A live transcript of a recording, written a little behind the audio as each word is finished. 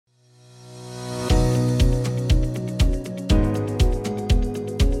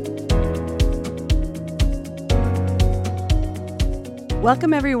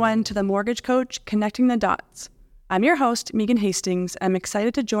Welcome everyone to the Mortgage Coach Connecting the Dots. I'm your host, Meaghan Hastings, and I'm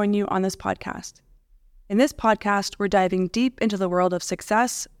excited to join you on this podcast. In this podcast, we're diving deep into the world of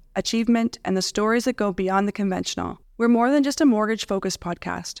success, achievement, and the stories that go beyond the conventional. We're more than just a mortgage-focused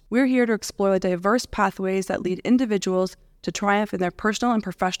podcast. We're here to explore the diverse pathways that lead individuals to triumph in their personal and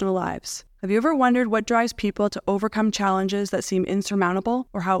professional lives. Have you ever wondered what drives people to overcome challenges that seem insurmountable,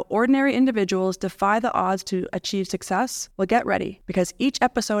 or how ordinary individuals defy the odds to achieve success? Well, get ready, because each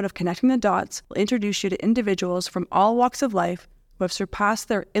episode of Connecting the Dots will introduce you to individuals from all walks of life who have surpassed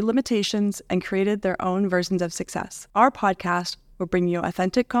their limitations and created their own versions of success. Our podcast will bring you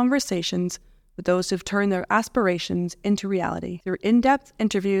authentic conversations with those who've turned their aspirations into reality. Through in-depth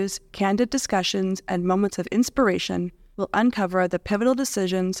interviews, candid discussions, and moments of inspiration, we'll uncover the pivotal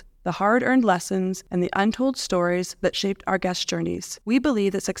decisions, the hard-earned lessons, and the untold stories that shaped our guest journeys. We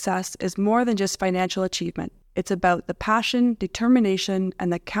believe that success is more than just financial achievement. It's about the passion, determination,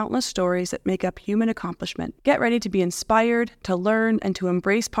 and the countless stories that make up human accomplishment. Get ready to be inspired, to learn, and to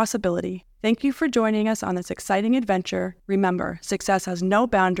embrace possibility. Thank you for joining us on this exciting adventure. Remember, success has no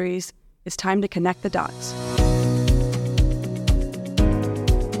boundaries. It's time to connect the dots.